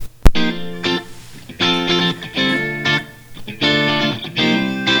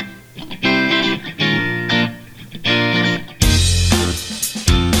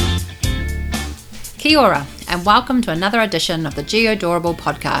Kia ora, and welcome to another edition of the Geodorable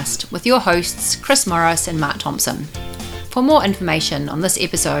podcast with your hosts Chris Morris and Mark Thompson. For more information on this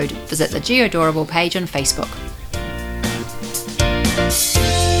episode, visit the Geodorable page on Facebook.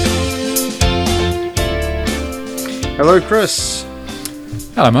 Hello, Chris.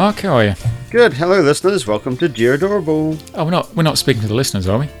 Hello, Mark. How are you? Good. Hello, listeners. Welcome to Geodorable. Oh, we're not speaking to the listeners,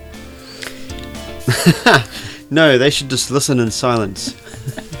 are we? No, they should just listen in silence.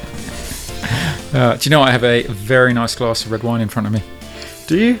 Do you know I have a very nice glass of red wine in front of me?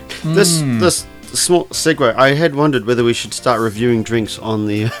 Do you? This small segue. I had wondered whether we should start reviewing drinks on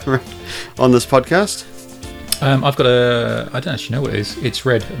the on this podcast. I've got I don't actually know what it is. It's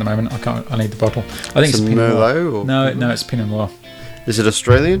red at the moment. I need the bottle. I think it's Pinot Merlot. Noir. No, it's Pinot Noir. Is it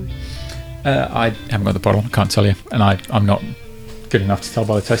Australian? I haven't got the bottle. I can't tell you, and I'm not good enough to tell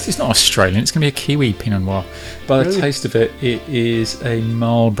by the taste. It's not Australian. It's going to be a Kiwi Pinot Noir. By the taste of it, it is a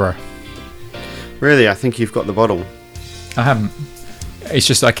Marlborough. Really? I think you've got the bottle. I haven't. It's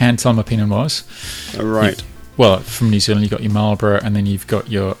just I can tell my Pinot Noirs. Oh, right. From New Zealand, you've got your Marlborough, and then you've got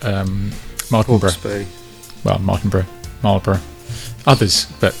your Martinborough. Well, Marlborough. Others,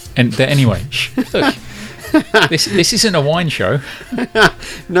 anyway. Look, this isn't a wine show.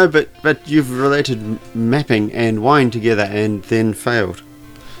 No, but you've related mapping and wine together and then failed.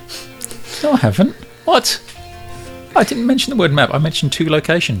 No, I haven't. What? I didn't mention the word map. I mentioned two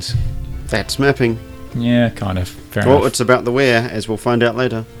locations. That's mapping. Yeah, kind of. Fair enough. Well, it's about the where, as we'll find out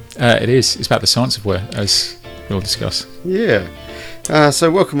later. It is. It's about the science of where, as we'll discuss. Yeah. So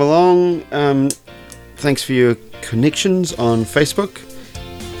welcome along. Thanks for your connections on Facebook.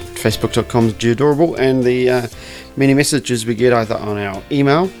 Facebook.com/Geodorable, and the many messages we get either on our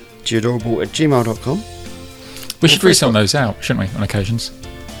email, geodorable@gmail.com. We should read some of those out, shouldn't we, on occasions?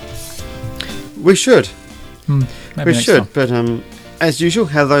 We should. Maybe we should, time. But as usual,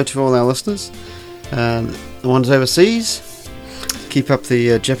 hello to all our listeners. The ones overseas, keep up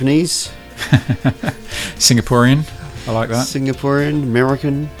the Japanese. Singaporean, I like that. Singaporean,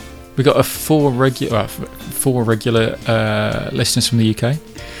 American. We got four regular listeners from the UK.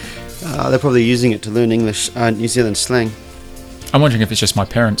 They're probably using it to learn English, New Zealand slang. I'm wondering if it's just my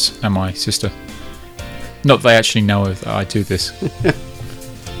parents and my sister. Not that they actually know that I do this.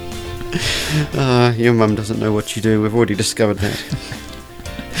 Your mum doesn't know what you do. We've already discovered that.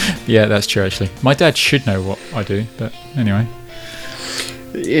 Yeah, that's true, actually. My dad should know what I do, but anyway.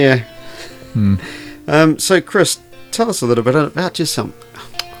 Yeah. So, Chris, tell us a little bit about yourself.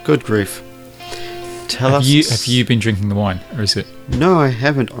 Good grief. Have you been drinking the wine, or is it? No, I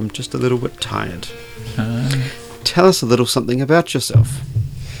haven't. I'm just a little bit tired. Tell us a little something about yourself.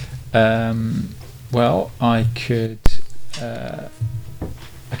 Well, I could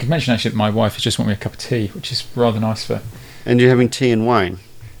mention actually that my wife has just bought me a cup of tea, which is rather nice for her. And you're having tea and wine?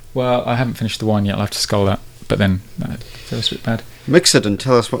 Well, I haven't finished the wine yet. I'll have to scull that, but then that feels a bit bad. Mix it and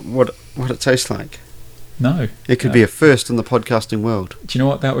tell us what it tastes like. No. It could be a first in the podcasting world. Do you know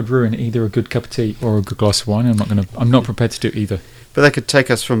what? That would ruin either a good cup of tea or a good glass of wine. I'm not prepared to do either. But that could take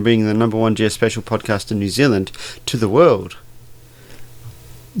us from being the number one geospatial podcast in New Zealand to the world.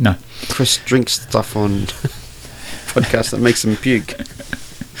 No. Chris drinks stuff on podcasts that makes him puke.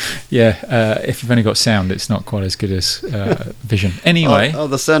 Yeah, if you've only got sound, it's not quite as good as vision. Anyway.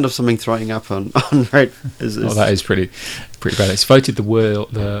 The sound of something throwing up on rate is... Oh, that is pretty bad. It's voted the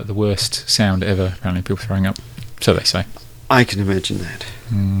worst sound ever, apparently, people throwing up. So they say. I can imagine that.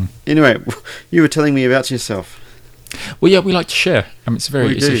 Anyway, you were telling me about yourself. Well, yeah, we like to share. It's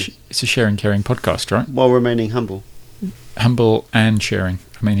a sharing, caring podcast, right? While remaining humble. Humble and sharing.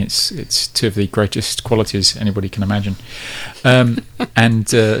 I mean, it's two of the greatest qualities anybody can imagine. And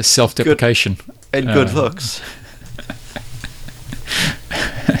self-deprecation. Good looks.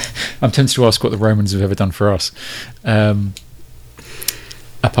 I'm tempted to ask what the Romans have ever done for us. Apart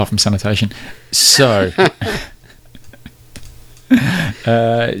from sanitation. So...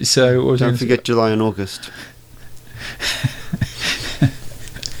 Don't forget July and August.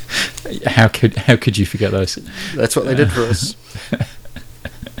 How could you forget those? That's what they did for us.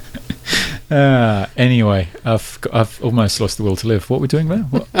 Anyway, I've almost lost the will to live. What are we doing there?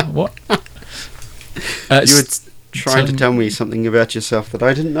 What? You were trying to tell me something about yourself that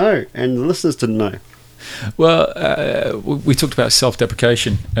I didn't know, and the listeners didn't know. Well, we talked about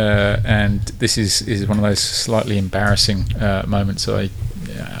self-deprecation, and this is one of those slightly embarrassing moments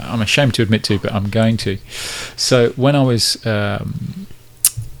I'm ashamed to admit to, but I'm going to. So when I was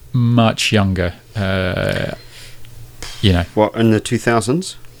much younger, What, in the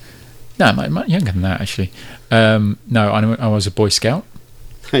 2000s? No, much younger than that, actually. No, I was a Boy Scout.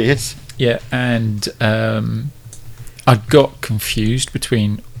 Yes. Yeah, and I got confused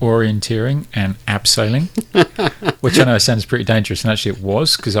between orienteering and abseiling, which I know sounds pretty dangerous, and actually it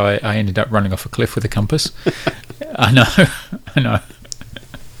was, because I ended up running off a cliff with a compass. I know.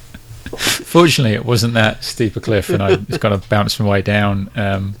 Fortunately, it wasn't that steep a cliff, and I just kind of bounced my way down.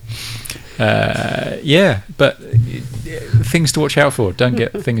 But things to watch out for. Don't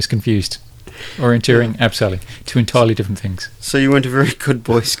get things confused. Orienteering, abseiling, two entirely different things. So you weren't a very good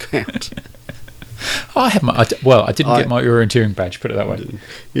Boy Scout. I didn't get my orienteering badge. Put it that way.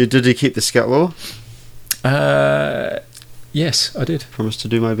 Did you keep the Scout law? Yes, I did. Promised to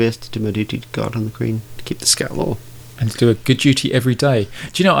do my best, to do my duty to God and the Queen, to keep the Scout law. And to do a good duty every day.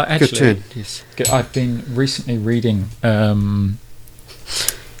 Do you know, Good turn, yes. I've been recently reading what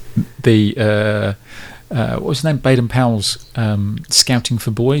was his name? Baden-Powell's Scouting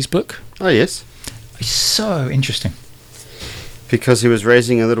for Boys book. Oh, yes. It's so interesting. Because he was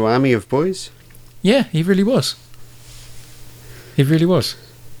raising a little army of boys? Yeah, he really was. He really was.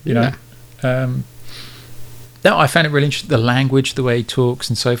 You know. No, I found it really interesting. The language, the way he talks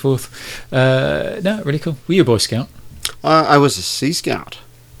and so forth. No, really cool. Were you a Boy Scout? I was a Sea Scout.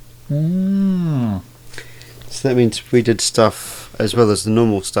 Mm. So that means we did stuff, as well as the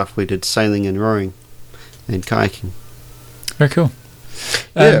normal stuff, we did sailing and rowing and kayaking. Very cool.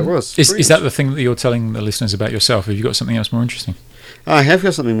 Yeah, it was. Is that the thing that you're telling the listeners about yourself? Have you got something else more interesting? I have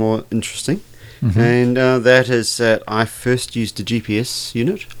got something more interesting. Mm-hmm. And that is that I first used a GPS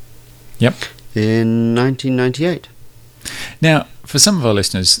unit. Yep. In 1998. Now, for some of our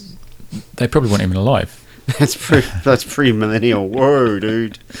listeners, they probably weren't even alive. That's pre-millennial. Whoa,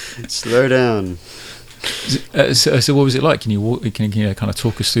 dude. Slow down. So what was it like? Can you kind of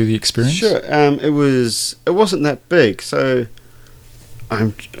talk us through the experience? Sure. It wasn't that big, so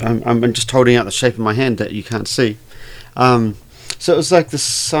I'm just holding out the shape of my hand that you can't see. So it was like the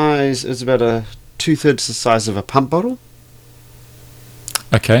size. It was about 2/3 the size of a pump bottle.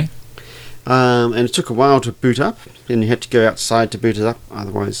 Okay. And it took a while to boot up, and you had to go outside to boot it up,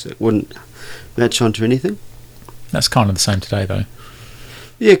 otherwise it wouldn't match onto anything. That's kind of the same today, though.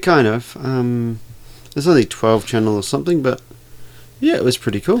 Yeah, kind of. There's only 12 channel or something, but yeah, it was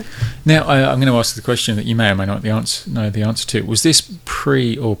pretty cool. Now, I'm going to ask the question that you may or may not know the answer to. Was this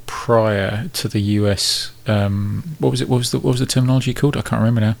pre or prior to the US? What was it? What was the terminology called? I can't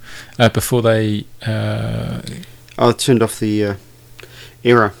remember now. Before they. I turned off the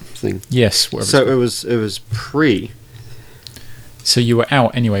era thing. Yes. So it was pre. So you were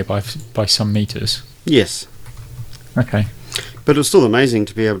out anyway by some meters. Yes. Okay. But it was still amazing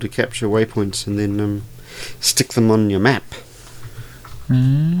to be able to capture waypoints and then stick them on your map.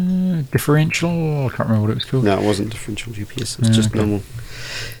 Differential? I can't remember what it was called. No, it wasn't differential GPS. It was just normal.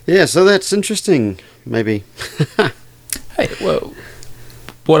 Yeah, so that's interesting. Maybe. Hey, well,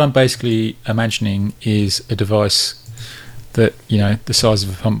 what I'm basically imagining is a device that, you know, the size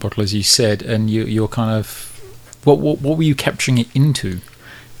of a pump bottle, as you said, and you're kind of... What were you capturing it into?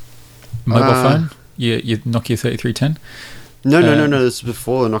 Mobile phone? Your Nokia 3310? No. This was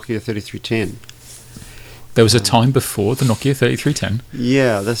before the Nokia 3310. There was a time before the Nokia 3310?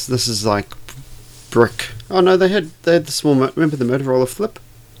 Yeah, this is like brick. Oh no, they had the small. Remember the Motorola Flip?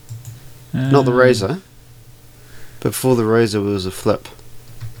 Not the Razor. Before the Razor was a Flip.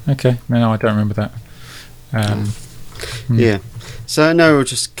 Okay, no, I don't remember that. Yeah. So no, we were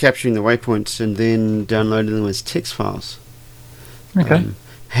just capturing the waypoints and then downloading them as text files. Okay.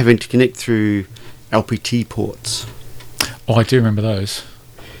 Having to connect through LPT ports. Oh, I do remember those.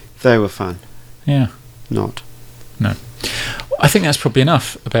 They were fun. Yeah. Not. No. I think that's probably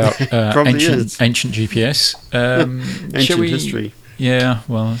enough about ancient GPS. Ancient history. Yeah,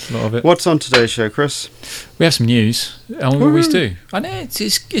 well, that's a lot of it. What's on today's show, Chris? We have some news, and we always do. I know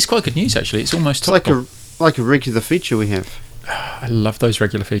it's quite good news actually. It's almost topical. like a regular feature we have. I love those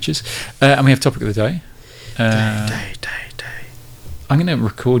regular features, and we have topic of the day. Day. I'm going to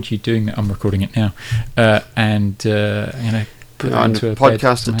record you doing that. I'm recording it now, and I'm going to put it into a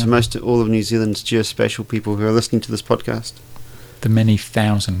podcast it to all of New Zealand's geospatial people who are listening to this podcast. The many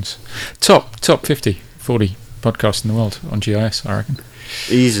thousands. Top 50, 40 podcasts in the world on GIS, I reckon.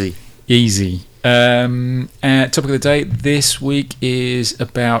 Easy. Topic of the day this week is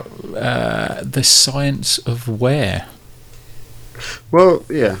about the science of where. Well,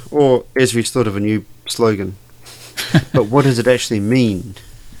 yeah, or as we've thought of a new slogan. But what does it actually mean?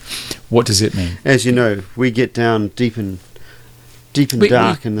 What does it mean? As you know, we get down deep and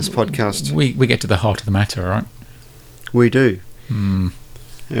dark in this podcast. We get to the heart of the matter, right? We do. And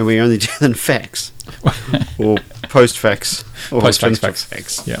we only deal in facts. Or post-facts. Or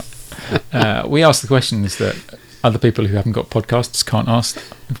Post-facts. Yeah. We ask the questions that Other people who haven't got podcasts can't ask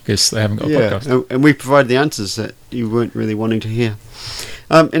because they haven't got a podcast. And we provide the answers that you weren't really wanting to hear.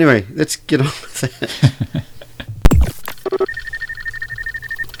 Anyway, let's get on with it.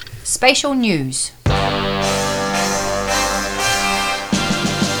 Spatial news.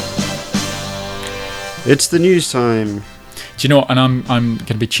 It's the news time. Do you know what? And I'm going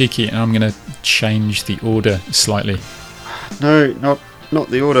to be cheeky and I'm going to change the order slightly. No, not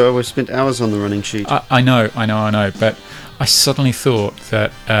the order. We've spent hours on the running sheet. I know. But I suddenly thought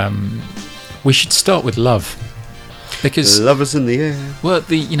that we should start with love. Because love is in the air. Well,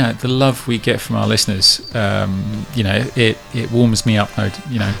 the love we get from our listeners, it warms me up. No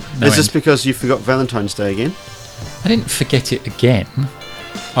Is this because you forgot Valentine's Day again? I didn't forget it again.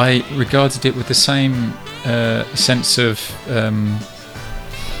 I regarded it with the same sense of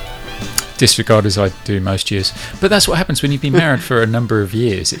disregard as I do most years. But that's what happens when you've been married for a number of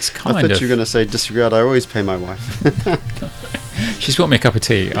years. It's kind of. I thought you were going to say disregard. I always pay my wife. She's bought me a cup of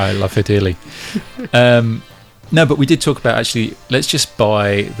tea. I love her dearly. No, but we did talk about actually, let's just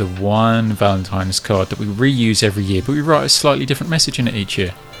buy the one Valentine's card that we reuse every year, but we write a slightly different message in it each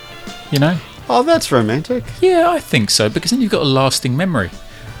year. You know? Oh, that's romantic. Yeah, I think so, because then you've got a lasting memory.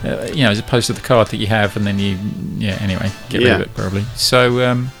 As opposed to the card that you have and then you, get rid of it probably.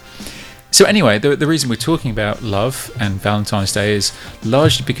 So anyway, the reason we're talking about love and Valentine's Day is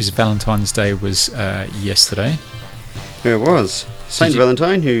largely because Valentine's Day was yesterday. It was. Saint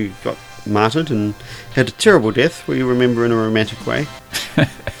Valentine, who got martyred and had a terrible death, we remember in a romantic way.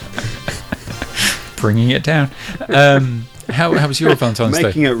 Bringing it down. How was your Valentine's Day?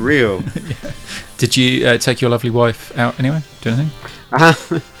 Making it real. Yeah. Did you take your lovely wife out anyway? Do anything?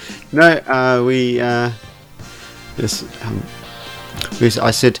 No,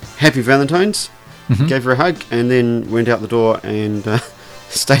 I said Happy Valentine's, gave her a hug, and then went out the door and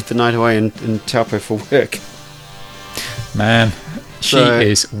stayed the night away in Taupo for work. Man, she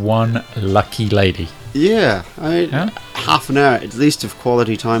is one lucky lady. Yeah, half an hour at least of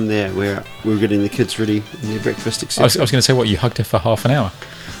quality time there where we were getting the kids ready and their breakfast, etc. I was going to say, what, you hugged her for half an hour?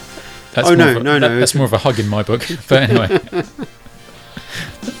 That's no. That's more of a hug in my book. But anyway.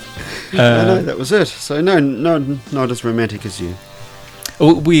 No, that was it. So no, not as romantic as you.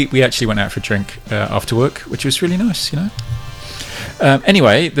 We actually went out for a drink after work, which was really nice,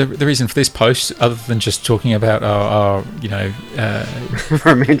 Anyway, the reason for this post, other than just talking about our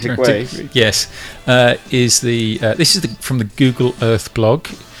romantic ways, yes, is this is from the Google Earth blog.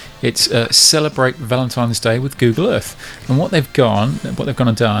 It's Celebrate Valentine's Day with Google Earth, and what they've gone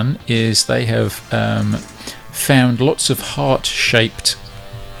and done is they have found lots of heart-shaped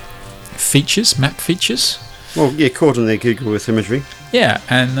features, map features. Well, yeah, caught in their Google Earth imagery. Yeah,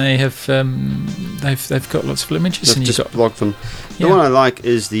 and they have they've got lots of images. They've just blocked them. The one I like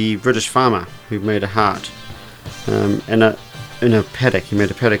is the British farmer who made a heart in a paddock. He made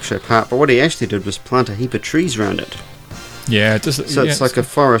a paddock-shaped heart, but what he actually did was plant a heap of trees around it. Yeah, it's like a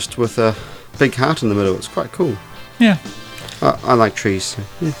forest with a big heart in the middle. It's quite cool. Yeah, I like trees. So,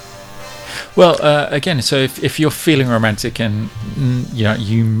 yeah. Well, again, so if you're feeling romantic and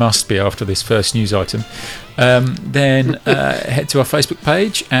you must be after this first news item, then head to our Facebook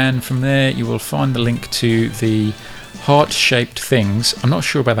page, and from there you will find the link to the heart-shaped things. I'm not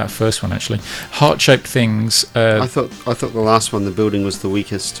sure about that first one actually. Heart-shaped things. I thought the last one, the building, was the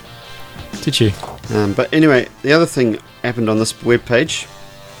weakest. Did you? But anyway, the other thing happened on this web page.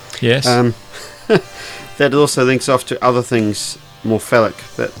 Yes. That also links off to other things more phallic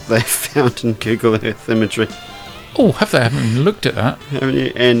that they found in Google Earth imagery. Oh, have they? I haven't even looked at that. Haven't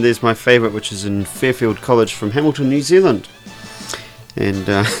you? And there's my favourite, which is in Fairfield College from Hamilton, New Zealand.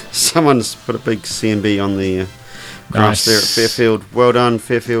 And someone's put a big CMB on the grass there at Fairfield. Well done,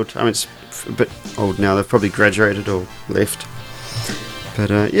 Fairfield. I mean, it's a bit old now. They've probably graduated or left.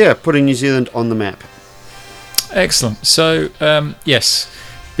 But putting New Zealand on the map. Excellent. So, yes,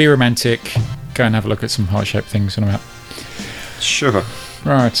 be romantic. Go and have a look at some heart-shaped things on a map. Sure.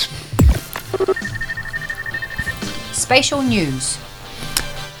 Right. Spatial news.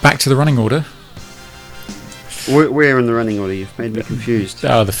 Back to the running order. Where in the running order? You've made me confused.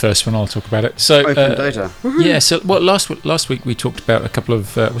 Oh, the first one. I'll talk about it. So open data. Yeah. So last week we talked about a couple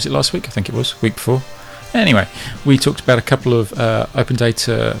of. Was it last week? I think it was week before. Anyway, we talked about a couple of open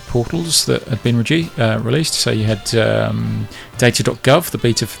data portals that had been released. So you had data.gov, the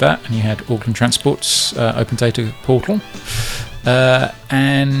beta for that, and you had Auckland Transport's open data portal.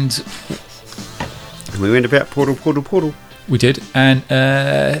 And we went about portal. We did, and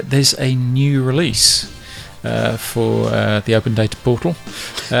there's a new release for the open data portal.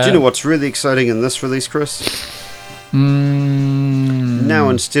 Do you know what's really exciting in this release, Chris? Now,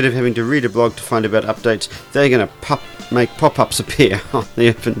 instead of having to read a blog to find about updates, they're going to make pop-ups appear on the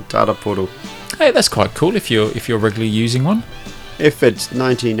Open Data Portal. Hey, that's quite cool if you're regularly using one. If it's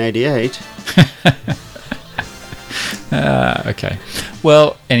 1988. Okay.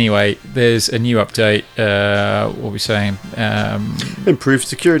 Well, anyway, there's a new update. What are we saying? Improve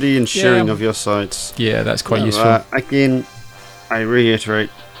security and sharing of your sites. Yeah, that's quite useful. Again, I reiterate,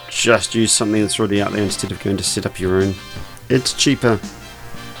 just use something that's already out there instead of going to set up your own. It's cheaper.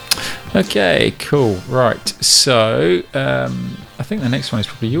 Okay, cool. Right. So, I think the next one is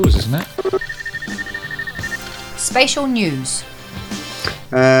probably yours, isn't it? Spatial news.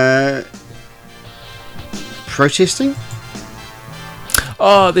 Protesting?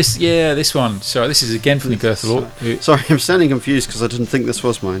 Oh, this one. Sorry, this is again from the Goethe. Sorry, I'm sounding confused because I didn't think this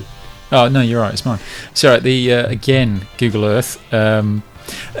was mine. Oh no, you're right. It's mine. Sorry, the again Google Earth. I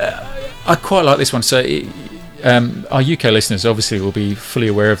quite like this one. So, our UK listeners obviously will be fully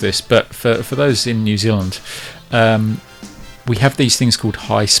aware of this, but for those in New Zealand, we have these things called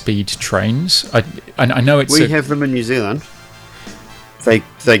high-speed trains. I know it's. We have them in New Zealand. They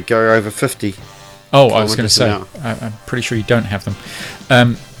go over 50. Oh, I was going to say, I'm pretty sure you don't have them.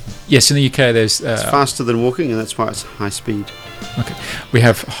 Yes, in the UK there's... it's faster than walking, and that's why it's high speed. Okay. We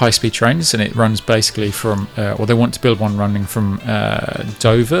have high-speed trains, and it runs basically from... they want to build one running from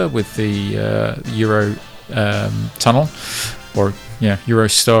Dover with the Euro tunnel, or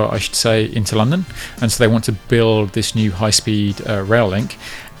Eurostar, I should say, into London. And so they want to build this new high-speed rail link.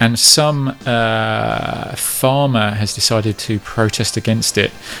 And some farmer has decided to protest against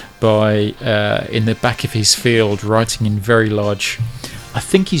it by, in the back of his field, writing in very large... I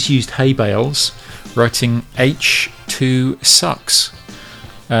think he's used hay bales, writing H2 sucks.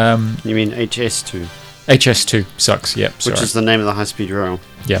 You mean HS2? HS2 sucks, yep. Which is the name of the high-speed rail.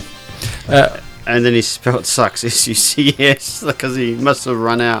 Yeah. And then he spelled sucks, S-U-C-S, because he must have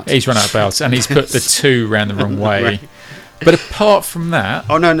run out. He's run out of belts, and he's put the 2 round the wrong way. Right. But apart from that...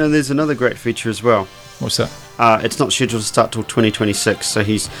 Oh, no, there's another great feature as well. What's that? It's not scheduled to start till 2026, so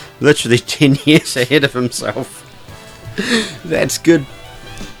he's literally 10 years ahead of himself. That's good.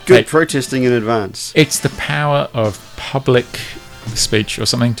 Good protesting in advance. It's the power of public speech or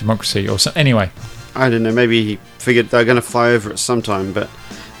something, democracy or something. Anyway. I don't know, maybe he figured they're going to fly over it sometime, but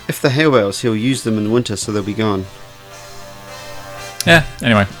if the hay bales, he'll use them in winter, so they'll be gone. Yeah,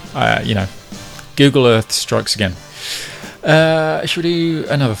 anyway, Google Earth strikes again. Should we do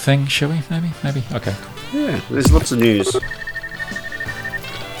another thing, shall we? Maybe? Okay. Yeah, there's lots of news.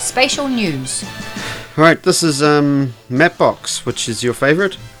 Spatial news. Right, this is Mapbox, which is your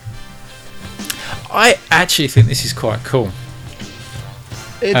favourite? I actually think this is quite cool.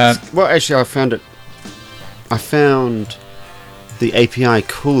 Well, actually, I found the API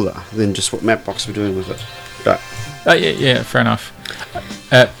cooler than just what Mapbox were doing with it. But yeah, fair enough.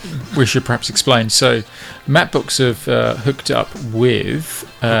 We should perhaps explain. So, Mapbox have hooked up with...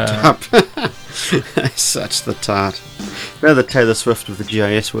 Such the tart. They're the Taylor Swift of the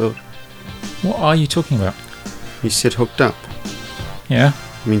GIS world. What are you talking about? You said hooked up. Yeah.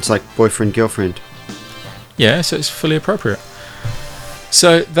 It means like boyfriend, girlfriend. Yeah, so it's fully appropriate.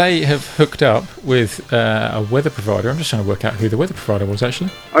 So they have hooked up with a weather provider. I'm just trying to work out who the weather provider was,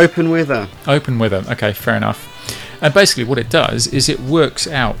 actually. Open Weather. Okay, fair enough. And basically what it does is it works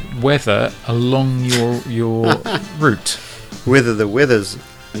out weather along your route. Whether the weathers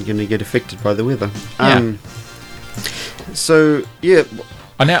are going to get affected by the weather. Yeah. So, yeah...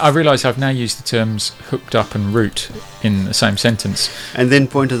 I realise I've now used the terms hooked up and route in the same sentence. And then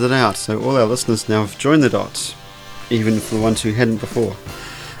pointed it out, so all our listeners now have joined the dots, even for the ones who hadn't before.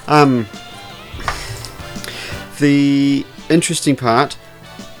 The interesting part,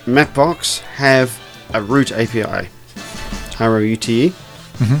 Mapbox have a route API, R-O-U-T-E,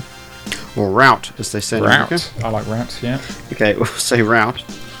 or route, as they say in America. I like route, yeah. Okay, we'll say route.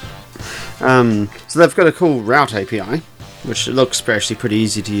 So they've got a cool route API, which looks actually pretty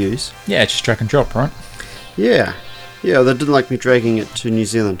easy to use. Yeah, just drag and drop, right? Yeah, they didn't like me dragging it to New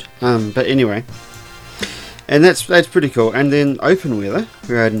Zealand. But anyway, and that's pretty cool. And then Open Weather,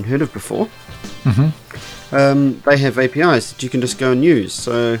 who I hadn't heard of before, they have APIs that you can just go and use.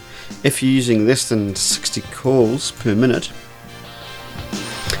 So if you're using less than 60 calls per minute,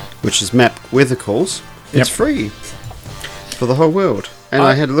 which is map weather calls, it's free for the whole world. And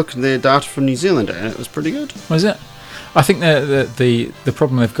I had a look at their data from New Zealand, and it was pretty good. Was it? I think the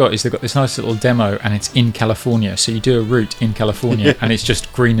problem they've got is they've got this nice little demo, and it's in California. So you do a route in California, and it's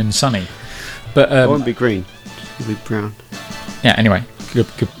just green and sunny. But it won't be green; it'll be brown. Yeah. Anyway, Good,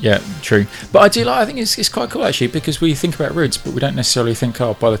 yeah, true. But I do like. I think it's quite cool actually, because we think about routes, but we don't necessarily think,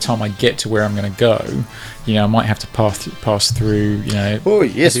 oh, by the time I get to where I'm going to go, I might have to pass through. Oh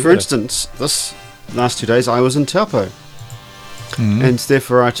yes, heavy for weather. instance, this last 2 days I was in Taupo, and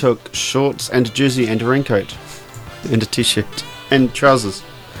therefore I took shorts and a jersey and a raincoat, and a t-shirt and trousers.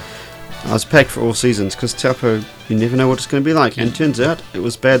 I was packed for all seasons because Taupo, you never know what it's going to be like. And turns out it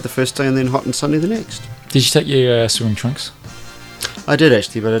was bad the first day and then hot and sunny the next. Did you take your swimming trunks? I did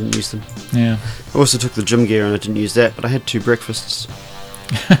actually, but I didn't use them. Yeah. I also took the gym gear and I didn't use that, but I had 2 breakfasts.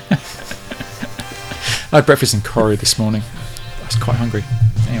 I had breakfast in Corrie this morning. I was quite hungry.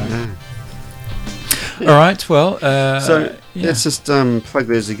 Anyway. Yeah. All right. Well. So yeah. let's just plug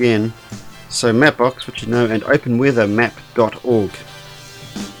those again. So Mapbox, which you know, and openweathermap.org.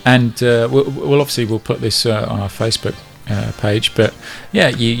 And we'll put this on our Facebook page. But yeah,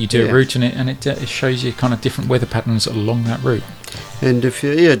 you do a route and it shows you kind of different weather patterns along that route. And if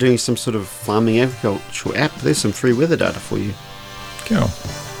you're doing some sort of farming agricultural app, there's some free weather data for you. Cool.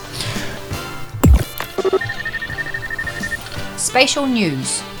 Spatial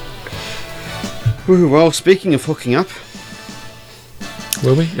news. Ooh, well, speaking of hooking up,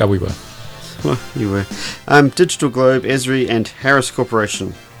 Were we? Yeah, we were. well, you were. Digital Globe, Esri, and Harris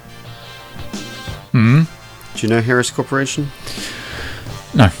Corporation. Hmm. Do you know Harris Corporation?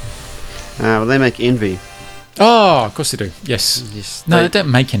 No. Well, they make Envy. Oh, of course they do. Yes. Yes. No, they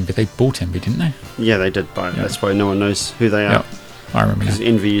don't make Envy. They bought Envy, didn't they? Yeah, they did buy it. Yeah. That's why no one knows who they are. Yeah. I remember Because now.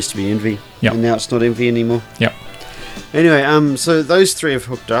 Envy used to be Envy. Yeah. And now it's not Envy anymore. Yep. Anyway, so those 3 have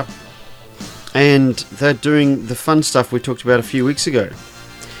hooked up. And they're doing the fun stuff we talked about a few weeks ago.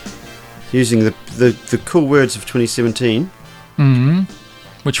 Using the cool words of 2017. Hmm.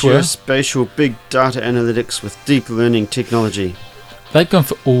 Which were? Geospatial big data analytics with deep learning technology. They've gone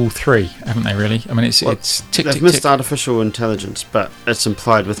for all 3, haven't they? Really? I mean, it's Well, tick They've tick missed tick. artificial intelligence, but it's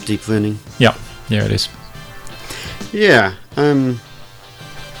implied with deep learning. Yeah. Yeah, it is. Yeah.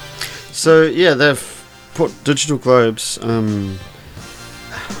 So yeah, they've put digital globes. I'm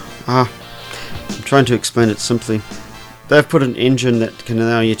trying to explain it simply. They've put an engine that can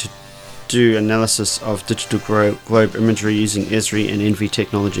allow you to do analysis of digital globe imagery using Esri and Envy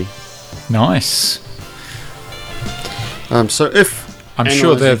technology. Nice. So if I'm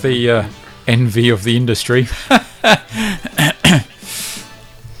sure they're analysing- the envy of the industry.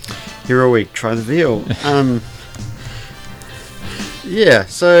 Hero Week, try the veal. Yeah.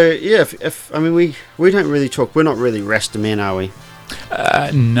 So yeah, if I mean we don't really talk. We're not really Rasta men, are we?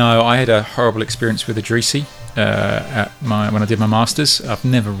 No, I had a horrible experience with Idrisi when I did my masters. I've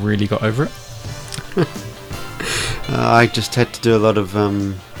never really got over it. I just had to do a lot of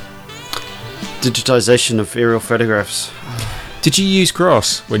digitization of aerial photographs. Did you use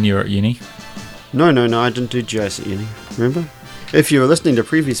Grass when you were at uni? No, I didn't do GIS at uni. Remember? If you were listening to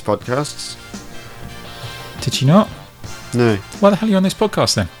previous podcasts, Did you not? no. Why the hell are you on this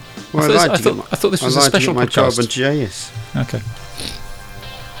podcast then? Well, I thought this was a special my job in podcast. GIS. Okay.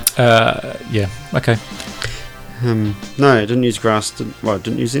 Yeah. Okay. No, I didn't use grass. I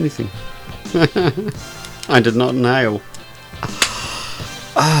didn't use anything. I did not nail.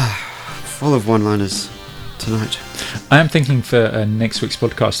 Full of one-liners tonight. I am thinking for next week's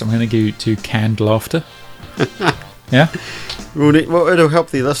podcast, I'm going to do canned laughter. Yeah. Well, it'll help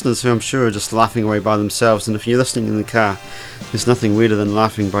the listeners who I'm sure are just laughing away by themselves. And if you're listening in the car, there's nothing weirder than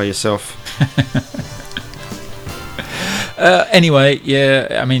laughing by yourself. Anyway,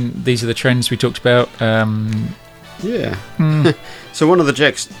 yeah. I mean, these are the trends we talked about. Yeah. So one of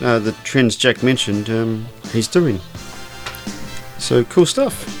the trends Jack mentioned, he's doing. So cool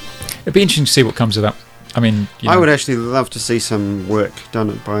stuff. It'd be interesting to see what comes of that. I mean, I would actually love to see some work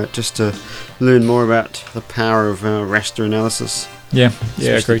done by it, just to learn more about the power of raster analysis. Yeah,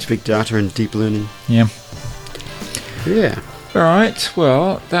 especially agreed. Big data and deep learning. Yeah. Yeah. All right.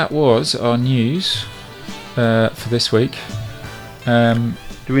 Well, that was our news for this week. Do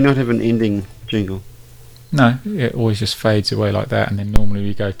we not have an ending jingle? No, it always just fades away like that, and then normally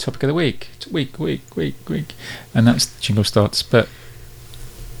we go topic of the week, week, and that's the jingle starts. But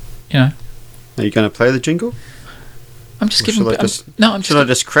Are you going to play the jingle? I'm just Or giving. shall I just- I'm Should I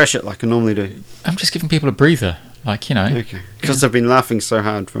just crash it like I normally do? I'm just giving people a breather, Okay. Because I've been laughing so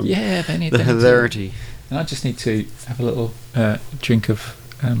hard from Yeah, they need the they need to- hilarity. And I just need to have a little drink of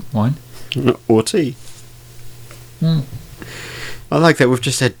wine. Or tea. Mm. I like that we've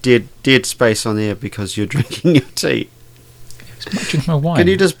just had dead space on air because you're drinking your tea. I'm drinking my wine. Can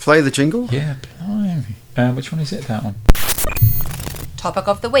you just play the jingle? Yeah, blimey. Which one is it? That one. Topic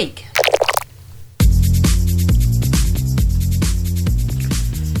of the week.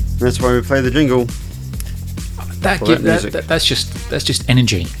 That's why we play the jingle. That's just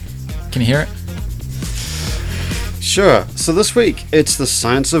energy. Can you hear it? Sure. So this week it's the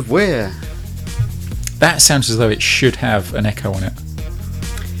science of where. That sounds as though it should have an echo on it.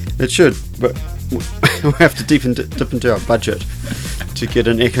 It should, but we'll have to dip into our budget to get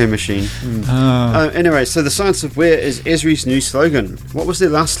an echo machine. Anyway, so the science of where is Esri's new slogan. What was their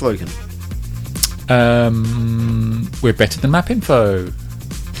last slogan? We're better than MapInfo.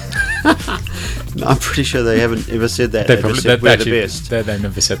 No, I'm pretty sure they haven't ever said that. We're the best. They've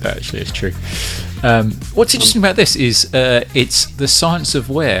never said that, actually. It's true. What's interesting about this is it's the science of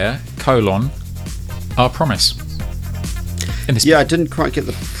where, our promise. Yeah, I didn't quite get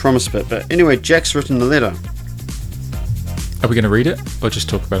the promise bit, but anyway, Jack's written the letter. Are we going to read it or just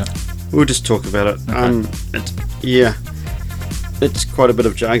talk about it? We'll just talk about it. Okay. It's quite a bit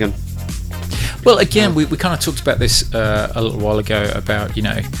of jargon. Well, again, we kind of talked about this a little while ago about,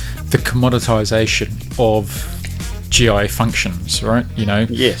 the commoditization of GIA functions, right?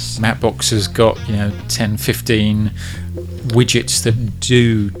 Yes. Mapbox has got, 10, 15 widgets that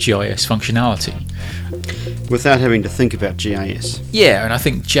do GIS functionality. Without having to think about GIS. Yeah, and I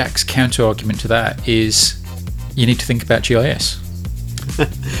think Jack's counter-argument to that is you need to think about GIS.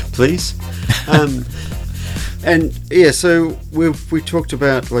 Please. And yeah, so we talked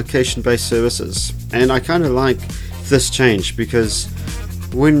about location-based services, and I kind of like this change because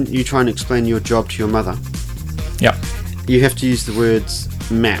when you try and explain your job to your mother, you have to use the words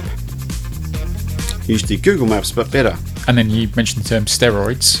map. Usually Google Maps, but better. And then you mentioned the term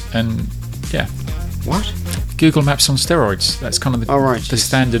steroids, and yeah. What? Google Maps on steroids. That's kind of the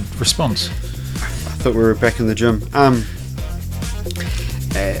standard response. I thought we were back in the gym.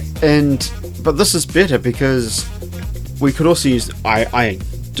 But this is better because we could also use. I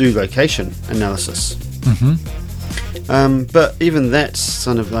do location analysis. Mm-hmm. But even that's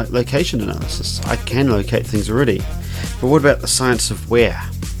kind of like location analysis. I can locate things already. But what about the science of where?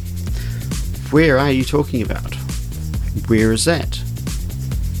 Where are you talking about? Where is that?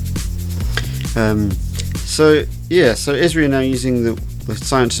 So Esri are now using the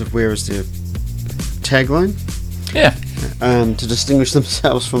science of where as their tagline. Yeah. To distinguish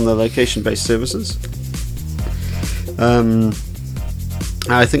themselves from the location-based services.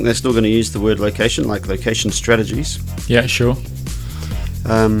 I think they're still going to use the word location, like location strategies. Yeah, sure.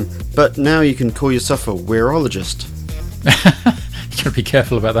 But now you can call yourself a wearologist. You got to be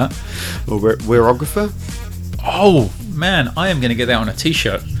careful about that. Or wearographer. Oh man, I am going to get that on a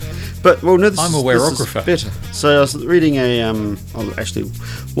T-shirt. But well, no, I'm a wearographer. This is better. So I was reading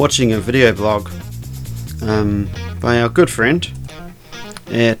watching a video blog by our good friend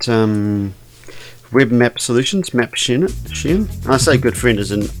at Web Map Solutions, Map Sheehan. I say good friend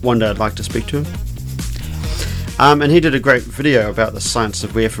as in one day I'd like to speak to him. And he did a great video about the science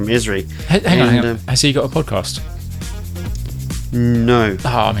of where from Esri. Hang on. Has he got a podcast? No. Oh,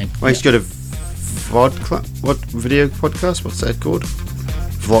 I mean... Well, he's got a what video podcast? What's that called?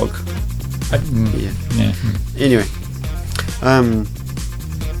 Vlog. Yeah. Anyway.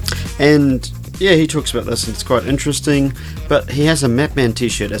 And yeah, he talks about this and it's quite interesting. But he has a Mapman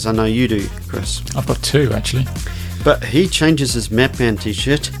t-shirt, as I know you do, Chris. I've got two, actually. But he changes his Mapman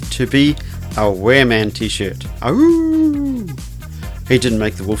t-shirt to be a Wearman t-shirt. Oh! He didn't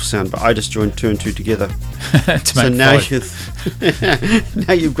make the wolf sound, but I just joined two and two together. So now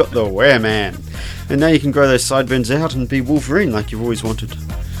now you've got the Wearman. And now you can grow those sideburns out and be Wolverine like you've always wanted.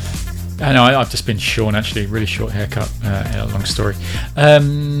 I know, I've just been shorn, actually. Really short haircut. Long story.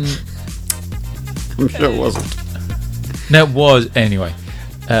 I'm sure it wasn't. No, it was. Anyway,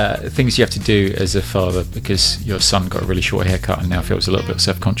 things you have to do as a father because your son got a really short haircut and now feels a little bit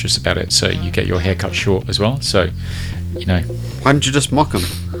self-conscious about it, so you get your haircut short as well. So, Why didn't you just mock him?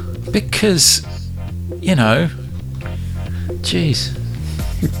 Because, jeez.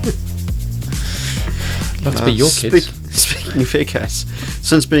 Love to be your kids. Speaking of haircuts,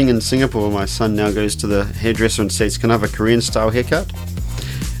 since being in Singapore, my son now goes to the hairdresser and says, "Can I have a Korean-style haircut?"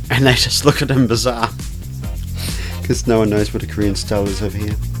 And they just look at him bizarre. Because no one knows what a Korean style is over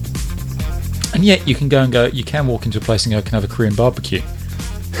here. And yet you can walk into a place and go, "Can I have a Korean barbecue?"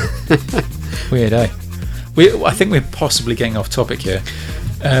 Weird, eh? I think we're possibly getting off topic here.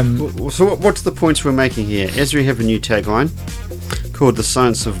 So what's the points we're making here? Esri have a new tagline called The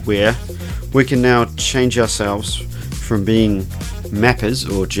Science of Where. We can now change ourselves from being mappers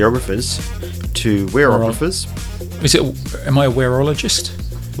or geographers to wearographers. Am I a wearologist?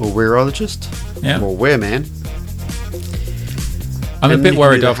 Or wearologist? Yeah. Or wearman? I'm a bit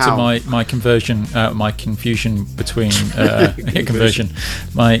worried after my confusion between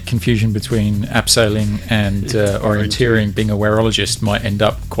my confusion between abseiling and orienteering. Being a wearologist might end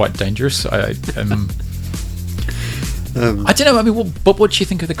up quite dangerous. I don't know. I mean, what do you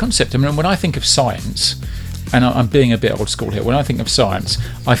think of the concept? I mean, when I think of science, and I'm being a bit old school here, when I think of science,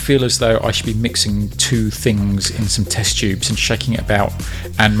 I feel as though I should be mixing two things in some test tubes and shaking it about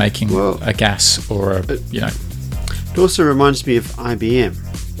and making a gas or It also reminds me of IBM.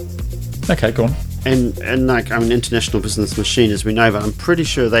 Okay, go on. And like, I'm an international business machine, as we know, but I'm pretty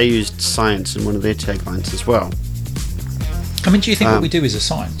sure they used science in one of their taglines as well. I mean, do you think what we do is a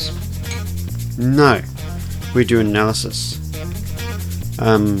science? No, we do analysis.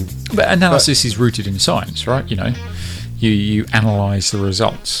 But analysis is rooted in science, right? You analyse the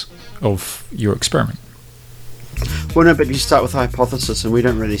results of your experiment. Well, no, but you start with hypothesis, and we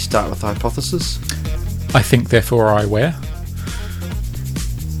don't really start with hypothesis. I think, therefore I wear.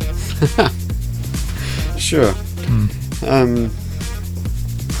 Sure.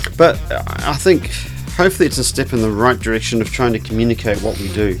 But I think hopefully it's a step in the right direction of trying to communicate what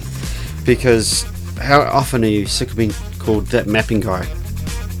we do. Because how often are you sick of being called that mapping guy?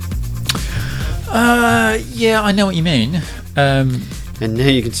 Yeah, I know what you mean. And now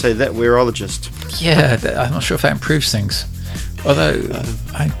you can say that wearologist. Yeah, I'm not sure if that improves things. Although,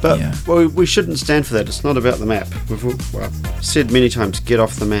 well, we shouldn't stand for that. It's not about the map. We've said many times, get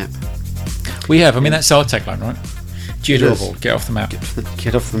off the map. We have. I mean, that's our tagline, right? Geodorable, get off the map.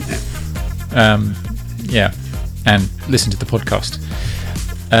 Get off the map. Yeah, and listen to the podcast.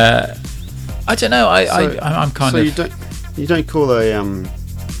 I don't know. I'm kind of. So you don't call a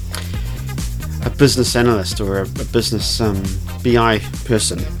business analyst or a business BI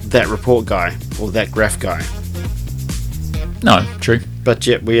person that report guy or that graph guy. No, true. But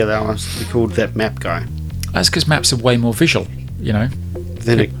yet we allow us to be called that map guy. That's because maps are way more visual,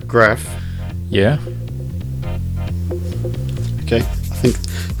 Than a graph. Yeah. Okay. I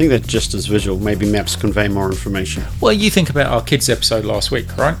think that's just as visual. Maybe maps convey more information. Well, you think about our kids episode last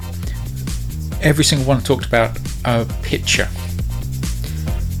week, right? Every single one talked about a picture.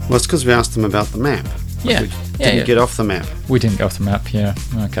 Well, it's because we asked them about the map. Yeah. We didn't get off the map. We didn't get off the map, yeah.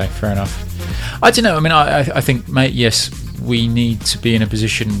 Okay, fair enough. I don't know. I mean, I think, mate, yes, we need to be in a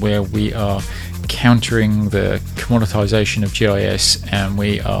position where we are countering the commoditization of GIS, and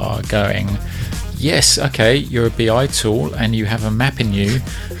we are going, yes, okay, you're a BI tool and you have a map in you,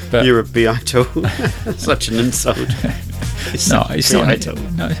 but you're a BI tool. Such an insult. It's not.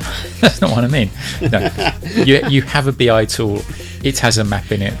 No, that's not what I mean. No, you have a BI tool. It has a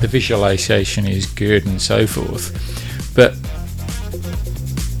map in it. The visualization is good and so forth, but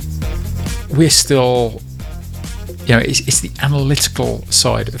we're still. It's the analytical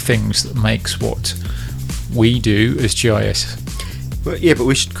side of things that makes what we do as GIS. Well, yeah, but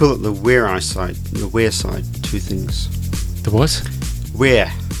we should call it the where side. The where side. Two things. The what? Where?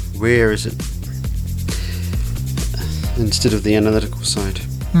 Where is it? Instead of the analytical side.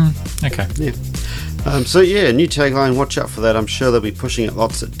 Okay. Yeah. So yeah, new tagline. Watch out for that. I'm sure they'll be pushing it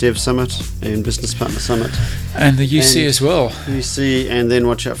lots at Dev Summit and Business Partner Summit. And the UC as well. UC, and then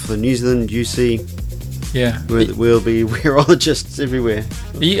watch out for the New Zealand UC. Yeah. We'll be wearologists everywhere.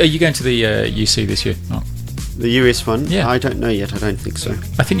 Are you going to the UC this year? Oh. The US one? Yeah. I don't know yet. I don't think so.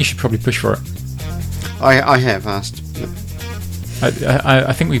 I think you should probably push for it. I have asked.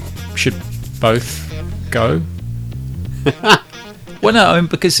 I think we should both go. Well, no, I mean,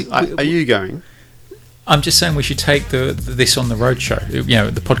 because are you going? I'm just saying we should take this on the roadshow.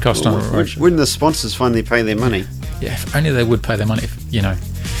 The podcast on the roadshow. When the sponsors finally pay their money. Yeah, if only they would pay their money.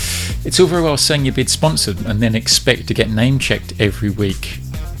 It's all very well saying you've been sponsored and then expect to get name checked every week,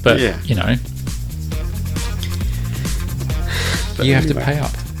 but you have to pay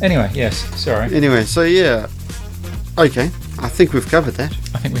up. Anyway, yes. Sorry. Anyway, so yeah, okay. I think we've covered that.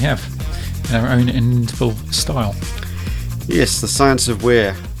 I think we have, in our own inimitable style. Yes, the science of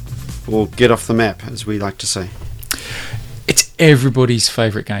where, or get off the map, as we like to say. It's everybody's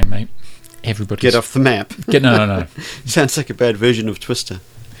favourite game, mate. Everybody's. Get off the map. No. Sounds like a bad version of Twister.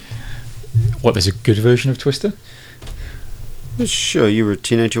 What, there's a good version of Twister? Sure, you were a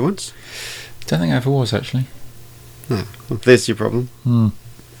teenager once. Don't think I ever was, actually. No, well, there's your problem.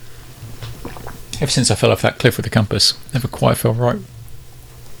 Ever since I fell off that cliff with the compass, never quite felt right.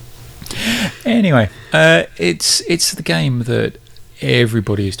 Anyway, it's the game that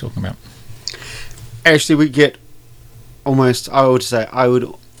everybody is talking about. Actually, we get I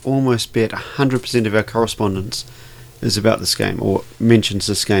would almost bet 100% of our correspondence is about this game or mentions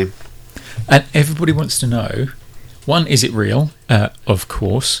this game. And everybody wants to know, one, is it real? Of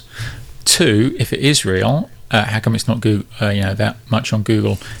course. Two, if it is real, how come it's not that much on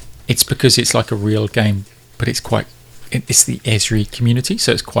Google? It's because it's like a real game, but it's the Esri community,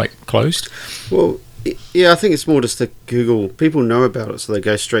 so it's quite closed. Well, Yeah, I think it's more just the Google. People know about it, so they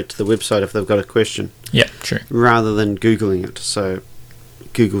go straight to the website if they've got a question, Yeah, true. rather than Googling it. So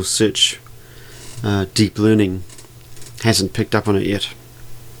Google search deep learning hasn't picked up on it yet.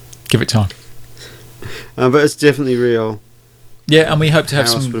 Give it time. But it's definitely real. Yeah, and we hope to have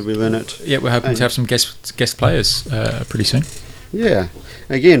How else some. would we learn it? Yeah, we're hoping to have some guest players pretty soon. Yeah.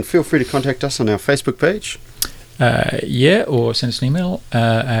 Again, feel free to contact us on our Facebook page. Yeah, or send us an email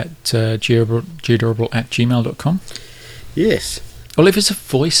at geodorable@gmail.com. Yes. Or leave us a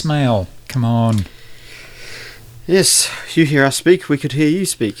voicemail. Come on. Yes, you hear us speak, we could hear you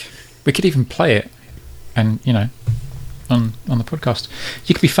speak. We could even play it, and on the podcast.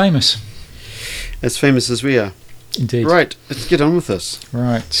 You could be famous. As famous as we are. Indeed. Right, let's get on with this.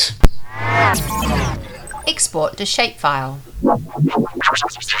 Right. Export to shapefile.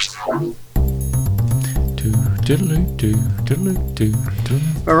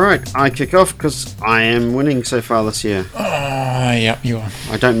 Alright, I kick off because I am winning so far this year. Yeah, you are.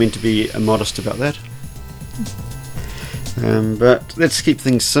 I don't mean to be immodest about that. But let's keep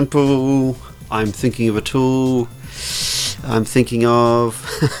things simple. I'm thinking of a tool. I'm thinking of...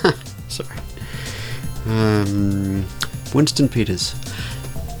 Sorry. Winston Peters.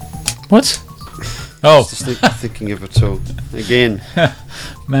 What? Oh, Just thinking of a tool. Again.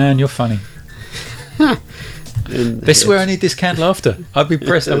 man, you're funny. This is where I need this canned laughter. I'd be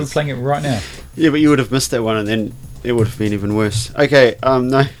pressed. I'd be playing it right now. Yeah, but you would have missed that one, and then it would have been even worse. Okay,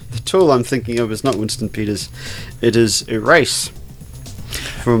 no, the tool I'm thinking of is not Winston Peters. It is Erase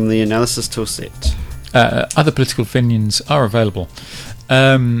from the Analysis toolset. Other political opinions are available.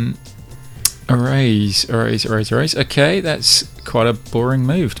 Erase. Okay, that's quite a boring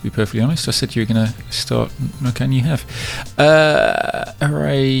move, to be perfectly honest. I said you were going to start. Okay, and you have.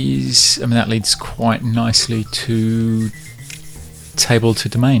 Erase. I mean, that leads quite nicely to table to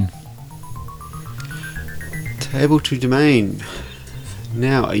domain. Table to domain.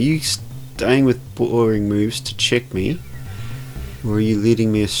 Now, are you staying with boring moves to check me, or are you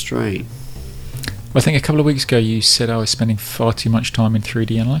leading me astray? Well, I think a couple of weeks ago you said I was spending far too much time in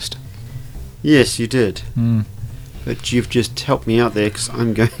 3D Analyst. Yes, you did. Mm. But you've just helped me out there because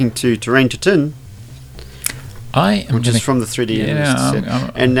I'm going to Terrain to Tin, which is from the 3D Analyst set.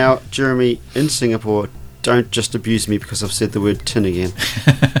 And now, Jeremy, in Singapore, don't just abuse me because I've said the word tin again.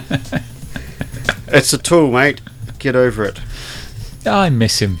 It's a tool, mate. Get over it. I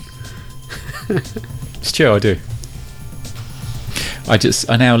miss him. It's true, I do. I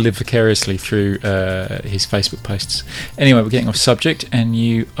now live vicariously through his Facebook posts. Anyway, we're getting off subject, and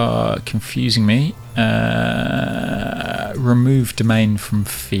you are confusing me. Remove domain from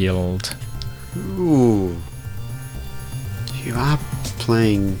field. Ooh. You are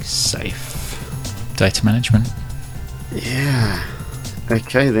playing safe. Data management. Yeah.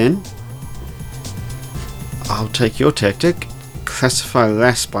 Okay then. I'll take your tactic. Classify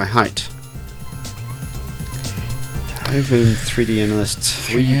LAS by height. Over in 3D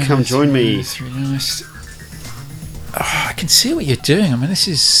Analyst. Will you come join me? 3D Analyst. Oh, I can see what you're doing. I mean, this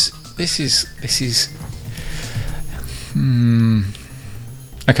is.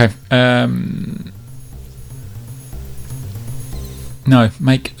 Okay. No,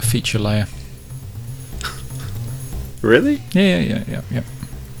 make a feature layer. Really? Yeah.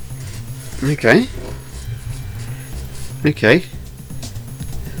 Okay.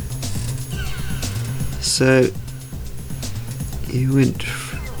 So you went.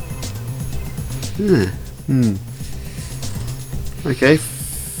 Okay,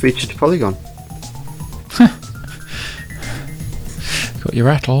 feature to polygon. Got you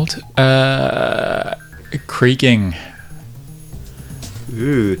rattled. Kriegging.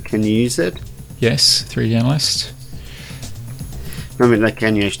 Ooh, can you use that? Yes, 3D Analyst. I mean, like,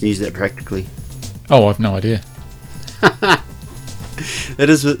 can you actually use that practically? Oh, I've no idea.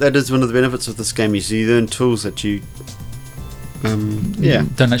 That is one of the benefits of this game. Is you learn tools that you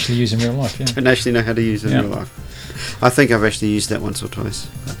Don't actually use in real life. Yeah. don't actually know how to use in real life. I think I've actually used that once or twice.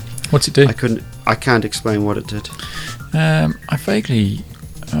 What's it do? I can't explain what it did. I vaguely.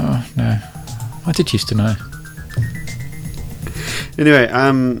 Oh no, I did used to know. Anyway,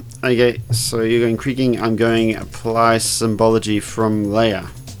 okay, so you're going kriegging, I'm going apply symbology from layer.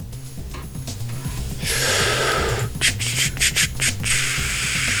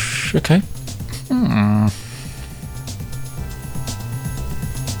 Okay.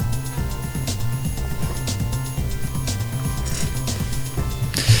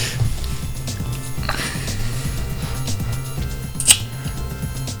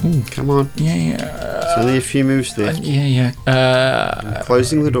 Ooh. Come on. Yeah. There's only a few moves there. Yeah. I'm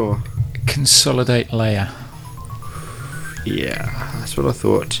closing the door. Consolidate layer. Yeah, that's what I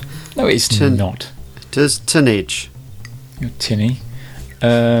thought. No, it's not. Tis tin edge. You're tinny.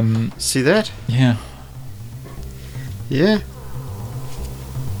 See that? Yeah. Yeah.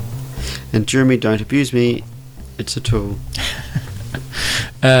 And Jeremy, don't abuse me. It's a tool.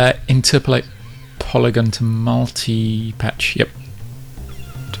 Interpolate polygon to multi-patch. Yep.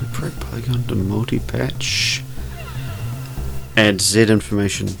 Interpolate polygon to multi-patch. Add Z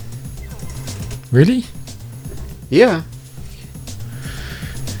information. Really? Yeah.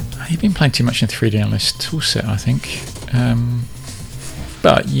 You've been playing too much in 3D Analyst toolset, I think.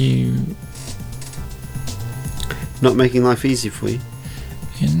 But you're Not making life easy for you.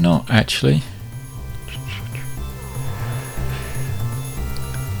 not actually.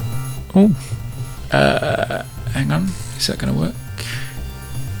 Oh, hang on. Is that going to work?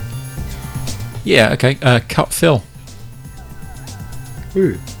 Yeah. Okay. Cut fill.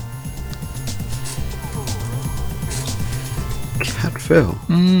 Ooh. Cut fill.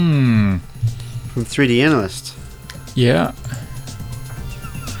 Hmm. From 3D Analyst. Yeah.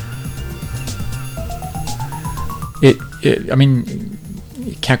 I mean,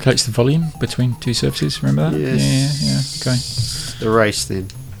 it calculates the volume between two surfaces. Remember that? Yes. Yeah. Okay. Erase then.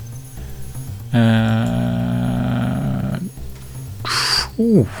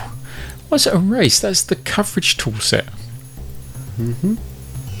 Ooh. What's it erase? That's the coverage tool set. Mm-hmm.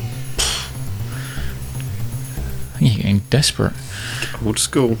 I think you're getting desperate. Old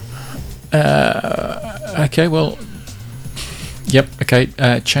school. Okay, well. Yep,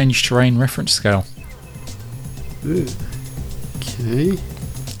 okay. Change terrain reference scale. Ooh. Okay.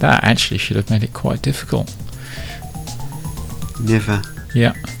 That actually should have made it quite difficult. Never.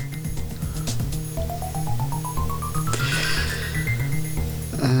 Yeah.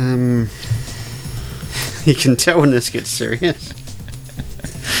 You can tell when this gets serious.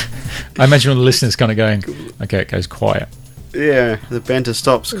 I imagine all the listeners kind of going, okay, it goes quiet. Yeah, the banter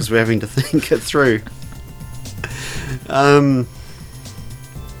stops because we're having to think it through. I'm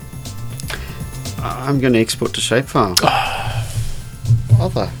going to export to shapefile.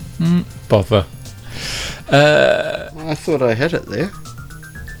 Bother. Bother. I thought I had it there.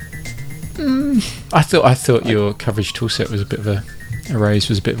 I thought your coverage toolset was a bit of a erase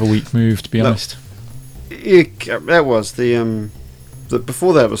was a bit of a weak move, to be honest. Yeah, that was the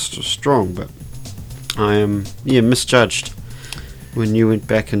before that was strong, but I misjudged when you went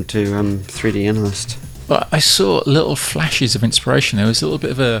back into 3D Analyst. Well, I saw little flashes of inspiration. There was a little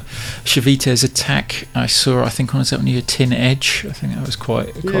bit of a Shavite's attack. I think on that a tin edge. I think that was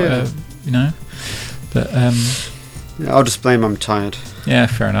quite But I'll just blame I'm tired. yeah,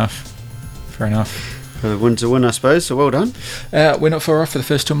 fair enough. Win's a win, I suppose. So well done. We're not far off for the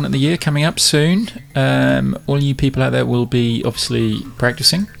first tournament of the year coming up soon. All you people out there will be obviously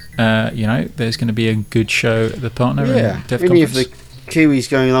practicing. There's going to be a good show at the partner and Dev Any conference. of the Kiwis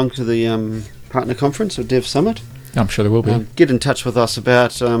going along to the partner conference or Dev Summit, I'm sure there will be. get in touch with us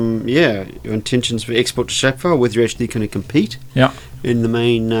about your intentions for export to shapefile, whether you're actually going to compete in the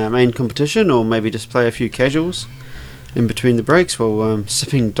main competition or maybe just play a few casuals in between the breaks while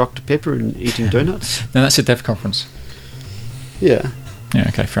sipping Dr. Pepper and eating donuts. No, that's a Dev conference. Yeah. Yeah,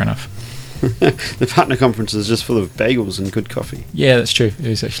 okay, fair enough. The partner conference is just full of bagels and good coffee. Yeah, that's true. It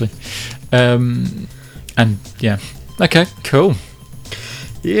is actually. And yeah. Okay, cool.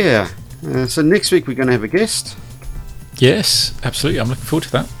 Yeah. So next week we're going to have a guest. Yes, absolutely. I'm looking forward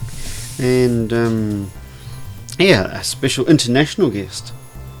to that. And a special international guest.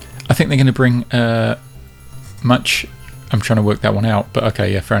 I think they're going to bring much. I'm trying to work that one out, but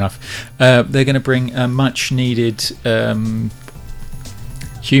okay, yeah, fair enough. They're going to bring a much needed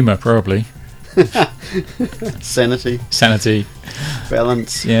humour, probably. Sanity.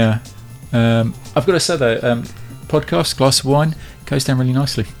 Balance. Yeah. I've got to say though, podcast, glass of wine, goes down really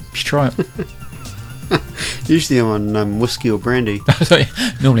nicely. You should try it. Usually I'm on whiskey or brandy.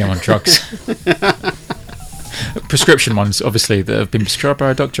 Normally I'm on drugs. Prescription ones, obviously, that have been prescribed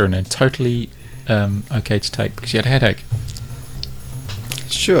by a doctor and are totally okay to take because you had a headache.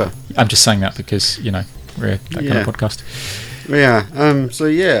 Sure. I'm just saying that because, we're that kind of podcast.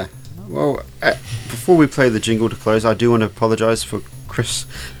 Yeah. Well, before we play the jingle to close, I do want to apologise for Chris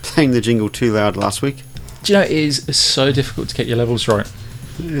playing the jingle too loud last week. Do you know, it is so difficult to get your levels right.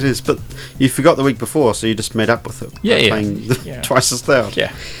 It is, but you forgot the week before, so you just made up with it. Playing twice as loud.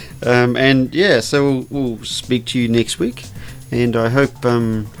 Yeah. So we'll speak to you next week, and I hope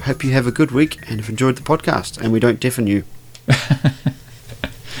you have a good week and have enjoyed the podcast, and we don't deafen you.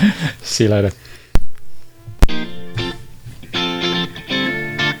 See you later.